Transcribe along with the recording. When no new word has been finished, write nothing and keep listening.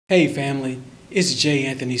Hey family, it's J.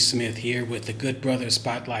 Anthony Smith here with the Good Brother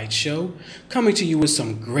Spotlight Show, coming to you with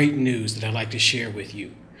some great news that I'd like to share with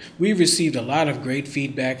you. We've received a lot of great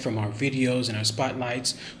feedback from our videos and our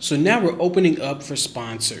spotlights, so now we're opening up for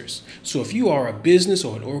sponsors. So if you are a business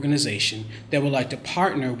or an organization that would like to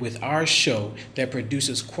partner with our show that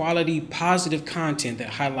produces quality, positive content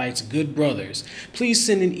that highlights good brothers, please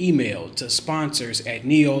send an email to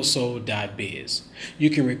sponsors@neosoul.biz. You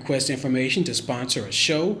can request information to sponsor a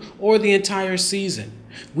show or the entire season.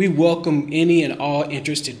 We welcome any and all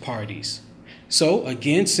interested parties. So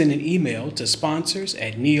again, send an email to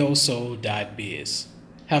sponsors@neosoul.biz.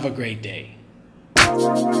 Have a great day.